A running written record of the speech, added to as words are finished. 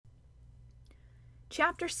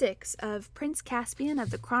Chapter 6 of Prince Caspian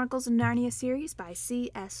of the Chronicles of Narnia series by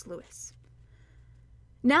C.S. Lewis.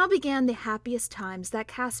 Now began the happiest times that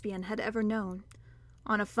Caspian had ever known.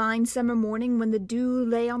 On a fine summer morning, when the dew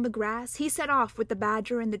lay on the grass, he set off with the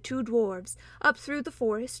Badger and the two dwarfs up through the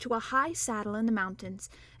forest to a high saddle in the mountains,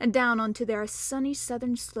 and down onto their sunny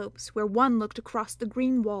southern slopes, where one looked across the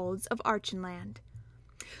green wolds of Archenland.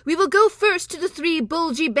 "We will go first to the 3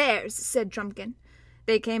 bulgy bears," said Trumpkin.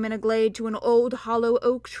 They came in a glade to an old hollow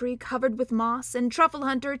oak tree covered with moss, and Truffle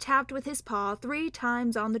Hunter tapped with his paw 3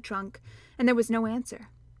 times on the trunk, and there was no answer.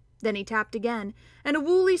 Then he tapped again, and a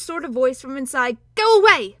woolly sort of voice from inside, "Go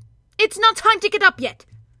away! It's not time to get up yet!"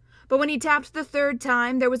 But when he tapped the 3rd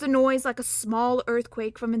time, there was a noise like a small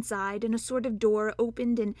earthquake from inside, and a sort of door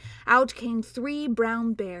opened, and out came 3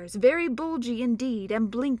 brown bears, very bulgy indeed, and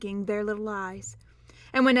blinking their little eyes.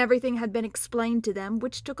 And when everything had been explained to them,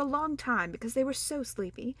 which took a long time because they were so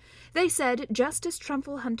sleepy, they said, just as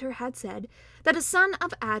Truffle Hunter had said, that a son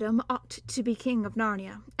of Adam ought to be king of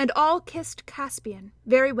Narnia, and all kissed Caspian,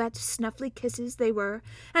 very wet, snuffly kisses they were,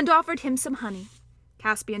 and offered him some honey.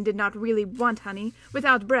 Caspian did not really want honey,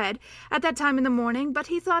 without bread, at that time in the morning, but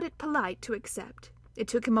he thought it polite to accept. It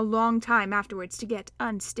took him a long time afterwards to get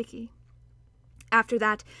unsticky. After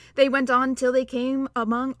that, they went on till they came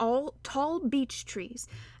among all tall beech trees,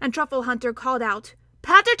 and Truffle Hunter called out,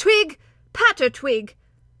 "Patter-twig! Patter-twig!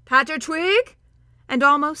 Patter-twig!" And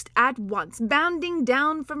almost at once, bounding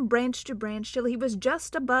down from branch to branch till he was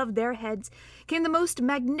just above their heads, came the most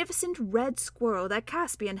magnificent red squirrel that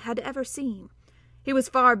Caspian had ever seen. He was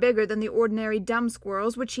far bigger than the ordinary dumb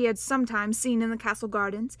squirrels which he had sometimes seen in the castle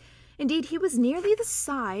gardens. Indeed, he was nearly the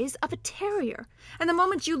size of a terrier, and the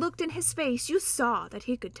moment you looked in his face you saw that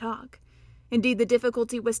he could talk. Indeed, the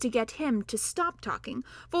difficulty was to get him to stop talking,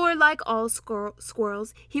 for, like all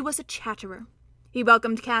squirrels, he was a chatterer. He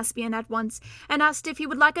welcomed Caspian at once, and asked if he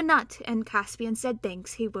would like a nut, and Caspian said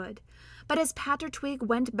thanks, he would. But as Patter-twig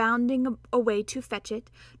went bounding away to fetch it,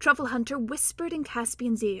 Truffle Hunter whispered in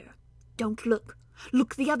Caspian's ear, "Don't look.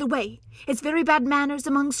 Look the other way. It's very bad manners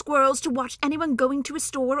among squirrels to watch anyone going to a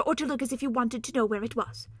store or to look as if you wanted to know where it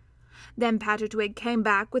was." Then Patter-twig came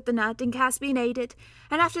back with the nut, and Caspian ate it,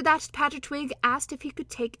 and after that Patter-twig asked if he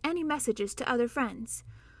could take any messages to other friends.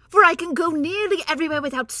 "For I can go nearly everywhere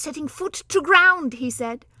without setting foot to ground," he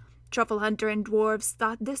said. Truffle Hunter and dwarves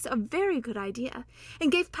thought this a very good idea, and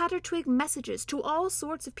gave Patter-twig messages to all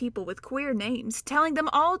sorts of people with queer names, telling them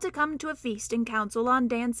all to come to a feast in council on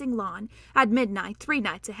Dancing Lawn at midnight 3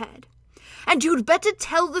 nights ahead. "And you'd better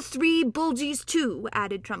tell the 3 bulgies too,"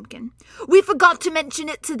 added Trumpkin. "We forgot to mention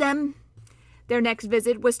it to them." Their next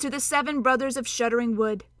visit was to the 7 brothers of Shuddering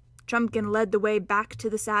Wood. Trumpkin led the way back to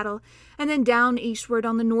the saddle, and then down eastward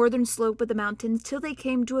on the northern slope of the mountains till they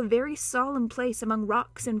came to a very solemn place among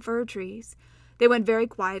rocks and fir trees. They went very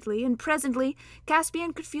quietly, and presently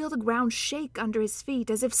Caspian could feel the ground shake under his feet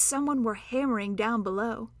as if someone were hammering down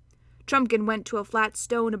below. Trumpkin went to a flat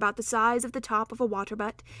stone about the size of the top of a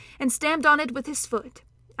water-butt, and stamped on it with his foot.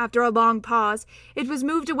 After a long pause, it was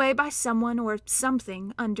moved away by someone or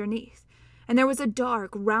something underneath, and there was a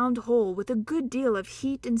dark, round hole with a good deal of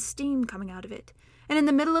heat and steam coming out of it, and in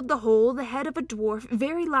the middle of the hole the head of a dwarf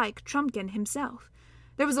very like Trumpkin himself.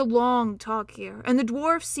 There was a long talk here, and the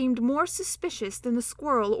dwarf seemed more suspicious than the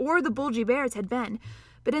squirrel or the bulgy bears had been,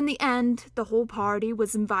 but in the end the whole party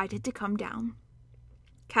was invited to come down.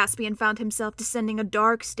 Caspian found himself descending a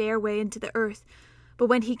dark stairway into the earth, but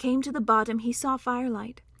when he came to the bottom he saw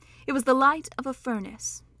firelight. It was the light of a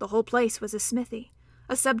furnace. The whole place was a smithy.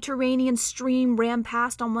 A subterranean stream ran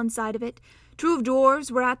past on one side of it. 2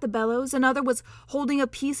 dwarves were at the bellows, another was holding a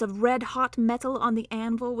piece of red-hot metal on the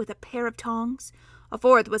anvil with a pair of tongs. A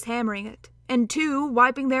 4th was hammering it, and 2,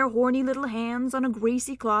 wiping their horny little hands on a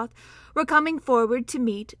greasy cloth, were coming forward to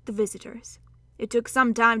meet the visitors. It took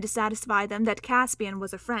some time to satisfy them that Caspian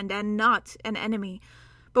was a friend and not an enemy,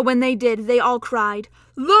 but when they did, they all cried,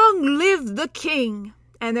 "Long live the king!"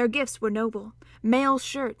 And their gifts were noble. Mail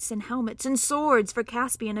shirts and helmets and swords for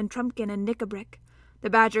Caspian and Trumpkin and Nickabrick. The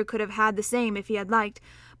Badger could have had the same if he had liked,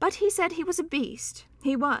 but he said he was a beast.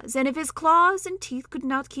 He was, and if his claws and teeth could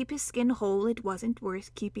not keep his skin whole, it wasn't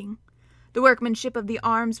worth keeping. The workmanship of the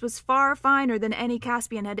arms was far finer than any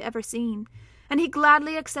Caspian had ever seen, and he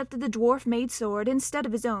gladly accepted the dwarf-made sword instead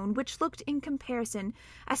of his own, which looked in comparison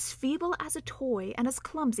as feeble as a toy and as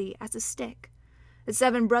clumsy as a stick. The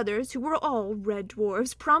 7 brothers, who were all red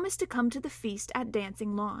dwarfs, promised to come to the feast at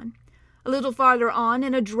Dancing Lawn. A little farther on,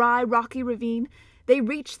 in a dry, rocky ravine, they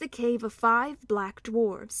reached the cave of 5 black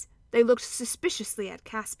dwarfs. They looked suspiciously at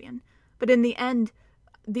Caspian, but in the end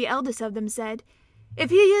the eldest of them said,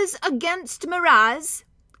 "If he is against Miraz,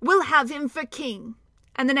 we'll have him for king."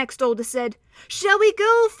 And the next oldest said, "Shall we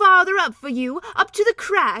go farther up for you, up to the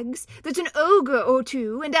crags? There's an ogre or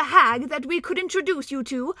two, and a hag that we could introduce you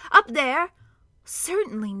to, up there."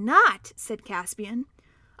 "Certainly not," said Caspian.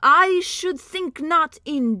 "I should think not,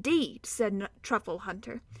 indeed," said Truffle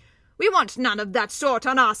Hunter. "We want none of that sort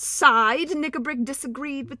on our side." Nickabrick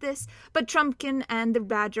disagreed with this, but Trumpkin and the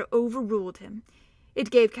Badger overruled him. It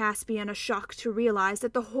gave Caspian a shock to realize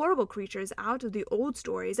that the horrible creatures out of the old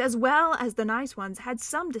stories, as well as the nice ones, had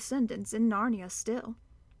some descendants in Narnia still.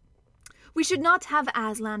 "We should not have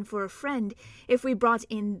Aslan for a friend if we brought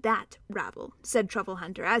in that rabble," said Truffle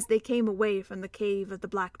Hunter, as they came away from the cave of the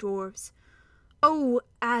Black Dwarfs. "Oh,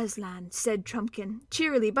 Aslan," said Trumpkin,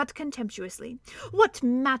 cheerily but contemptuously, "what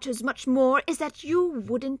matters much more is that you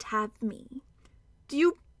wouldn't have me." "Do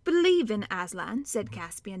you believe in Aslan?" said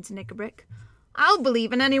Caspian to Nickabrick. "I'll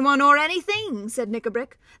believe in anyone or anything," said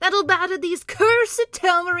Nickabrick, "that'll batter these cursed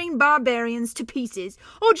Telmarine barbarians to pieces,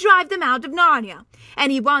 or drive them out of Narnia.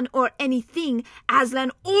 Anyone or anything,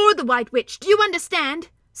 Aslan or the White Witch, do you understand?"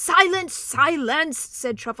 "Silence, silence,"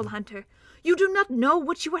 said Truffle Hunter. "You do not know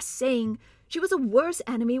what you are saying. She was a worse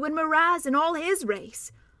enemy when Miraz and all his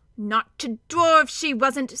race." "Not to dwarfs she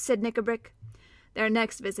wasn't," said Nickabrick. Their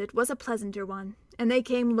next visit was a pleasanter one, and they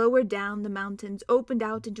came lower down the mountains, opened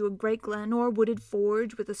out into a great glen or wooded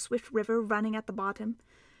forge with a swift river running at the bottom.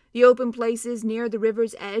 The open places near the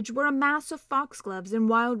river's edge were a mass of foxgloves and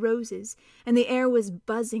wild roses, and the air was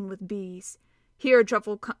buzzing with bees. Here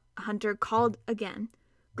Truffle Hunter called again,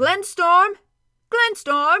 "Glenstorm!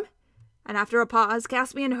 Glenstorm!" And after a pause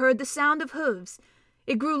Caspian heard the sound of hooves.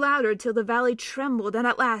 It grew louder till the valley trembled, and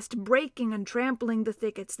at last, breaking and trampling the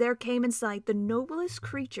thickets, there came in sight the noblest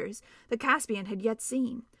creatures that Caspian had yet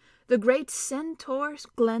seen, the great centaur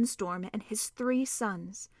Glenstorm and his 3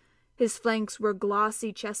 sons. His flanks were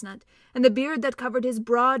glossy chestnut, and the beard that covered his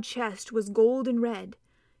broad chest was golden red.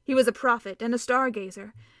 He was a prophet and a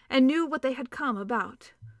stargazer, and knew what they had come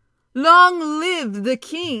about. "Long live the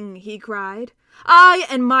king!" he cried. "I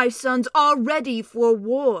and my sons are ready for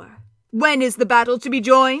war. When is the battle to be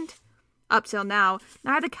joined?" Up till now,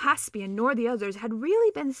 neither Caspian nor the others had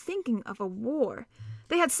really been thinking of a war.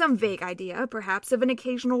 They had some vague idea, perhaps, of an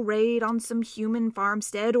occasional raid on some human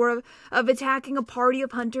farmstead, or of attacking a party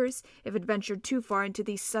of hunters, if it ventured too far into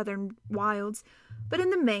these southern wilds. But in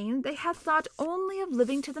the main, they had thought only of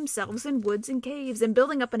living to themselves in woods and caves, and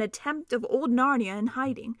building up an attempt of old Narnia in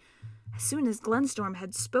hiding. As soon as Glenstorm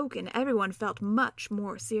had spoken, everyone felt much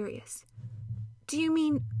more serious. "Do you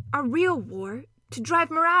mean a real war, to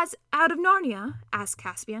drive Miraz out of Narnia?" asked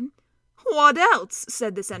Caspian. "What else?"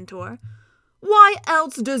 said the centaur. "Why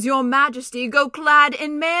else does your majesty go clad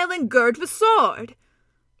in mail and girt with sword?"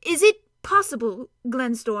 "Is it possible,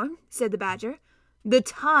 Glenstorm?" said the badger. "The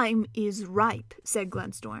time is ripe," said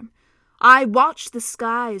Glenstorm. "I watch the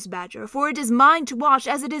skies, badger, for it is mine to watch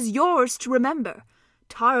as it is yours to remember.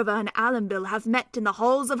 Tarva and Alambil have met in the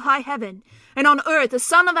halls of high heaven, and on earth the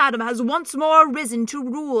son of Adam has once more risen to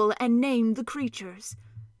rule and name the creatures.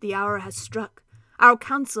 The hour has struck. Our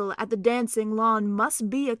council at the dancing lawn must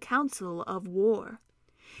be a council of war."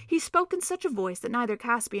 He spoke in such a voice that neither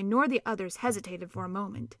Caspian nor the others hesitated for a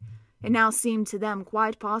moment. It now seemed to them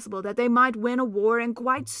quite possible that they might win a war, and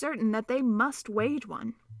quite certain that they must wage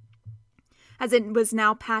one. As it was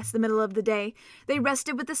now past the middle of the day, they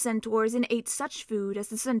rested with the centaurs and ate such food as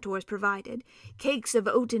the centaurs provided, cakes of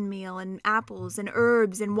oaten meal and apples and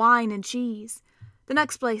herbs and wine and cheese. The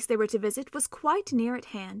next place they were to visit was quite near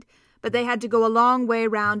at hand, but they had to go a long way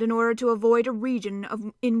round in order to avoid a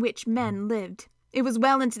region in which men lived. It was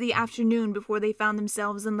well into the afternoon before they found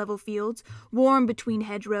themselves in level fields, warm between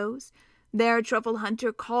hedgerows. There Truffle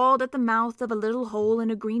Hunter called at the mouth of a little hole in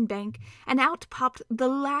a green bank, and out popped the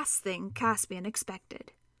last thing Caspian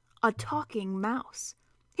expected, a talking mouse.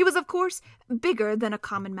 He was, of course, bigger than a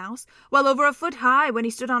common mouse, well over a foot high when he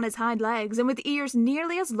stood on his hind legs, and with ears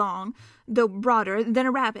nearly as long, though broader, than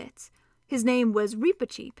a rabbit's. His name was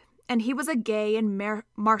Reepicheep, and he was a gay and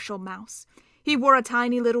martial mouse. He wore a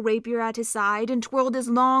tiny little rapier at his side, and twirled his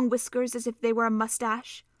long whiskers as if they were a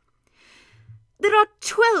mustache. "There are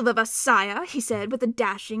 12 of us, sire," he said, with a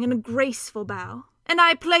dashing and a graceful bow, "and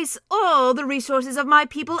I place all the resources of my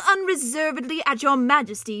people unreservedly at your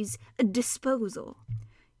majesty's disposal."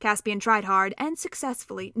 Caspian tried hard, and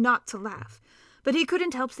successfully, not to laugh, but he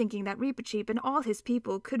couldn't help thinking that Reepicheep and all his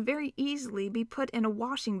people could very easily be put in a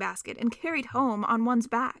washing basket and carried home on one's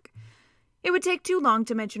back. It would take too long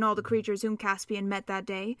to mention all the creatures whom Caspian met that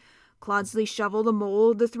day. Clodsley Shovel the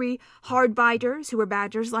mole, the 3 hard-biters, who were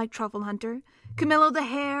badgers like Truffle Hunter, Camillo the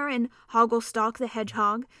hare, and Hogglestalk the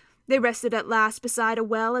hedgehog, They rested at last beside a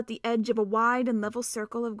well at the edge of a wide and level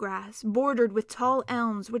circle of grass, bordered with tall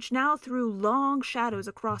elms which now threw long shadows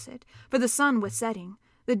across it, for the sun was setting,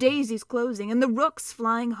 the daisies closing, and the rooks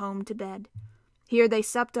flying home to bed. Here they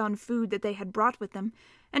supped on food that they had brought with them,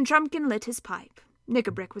 and Trumpkin lit his pipe.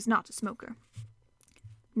 Nickabrick was not a smoker.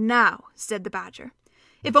 "Now," said the Badger,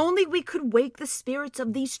 "if only we could wake the spirits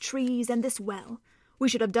of these trees and this well, we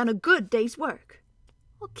should have done a good day's work."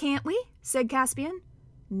 "Well, can't we?" said Caspian.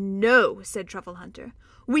 "No," said Truffle Hunter.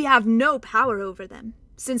 "We have no power over them.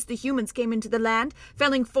 Since the humans came into the land,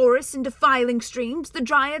 felling forests and defiling streams, the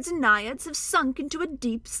dryads and naiads have sunk into a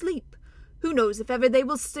deep sleep. Who knows if ever they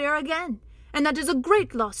will stir again? And that is a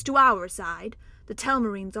great loss to our side. The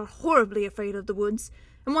Telmarines are horribly afraid of the woods,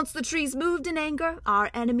 and once the trees moved in anger, our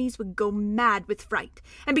enemies would go mad with fright,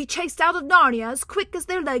 and be chased out of Narnia as quick as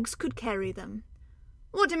their legs could carry them."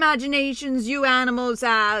 "What imaginations you animals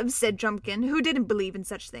have," said Trumpkin, who didn't believe in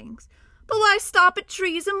such things. "But why stop at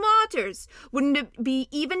trees and waters? Wouldn't it be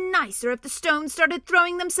even nicer if the stones started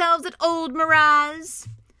throwing themselves at old Miraz?"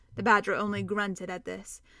 The Badger only grunted at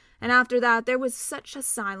this, and after that there was such a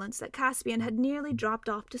silence that Caspian had nearly dropped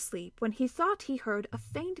off to sleep when he thought he heard a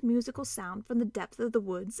faint musical sound from the depth of the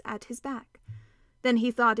woods at his back. Then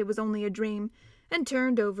he thought it was only a dream, and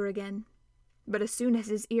turned over again. But as soon as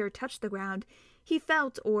his ear touched the ground, he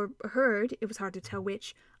felt or heard, it was hard to tell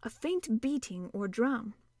which, a faint beating or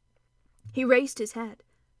drum. He raised his head.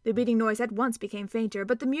 The beating noise at once became fainter,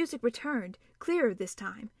 but the music returned, clearer this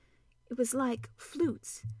time. It was like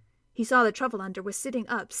flutes. He saw the Truffle Hunter was sitting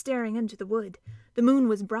up, staring into the wood. The moon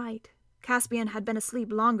was bright. Caspian had been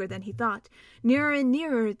asleep longer than he thought. Nearer and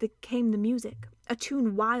nearer came the music, a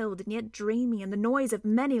tune wild and yet dreamy, and the noise of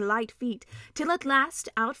many light feet, till at last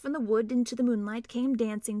out from the wood into the moonlight came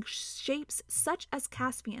dancing shapes such as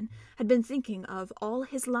Caspian had been thinking of all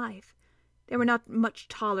his life. They were not much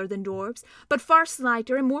taller than dwarfs, but far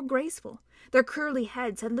slighter and more graceful. Their curly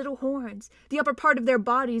heads had little horns. The upper part of their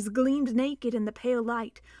bodies gleamed naked in the pale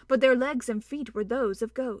light, but their legs and feet were those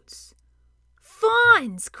of goats.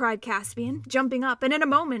 "Fawns!" cried Caspian, jumping up, and in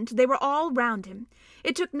a moment they were all round him.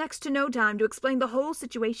 It took next to no time to explain the whole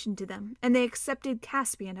situation to them, and they accepted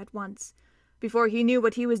Caspian at once. Before he knew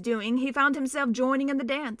what he was doing, he found himself joining in the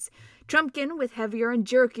dance. Trumpkin, with heavier and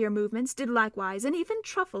jerkier movements, did likewise, and even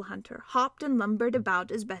Truffle Hunter hopped and lumbered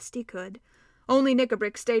about as best he could. Only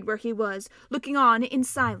Nickabrick stayed where he was, looking on in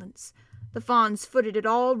silence. The fawns footed it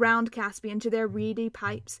all round Caspian to their reedy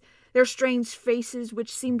pipes. Their strange faces,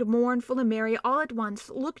 which seemed mournful and merry all at once,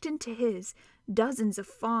 looked into his. Dozens of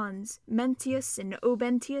fawns, Mentius and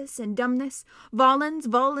Obentius and Dumnus, Volans,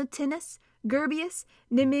 Volatinus, Gerbius,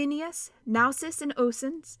 Neminius, Nausis, and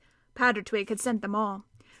Osins. Pattertwig had sent them all.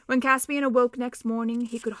 When Caspian awoke next morning,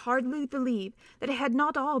 he could hardly believe that it had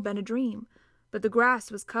not all been a dream, but the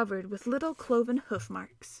grass was covered with little cloven hoof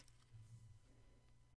marks.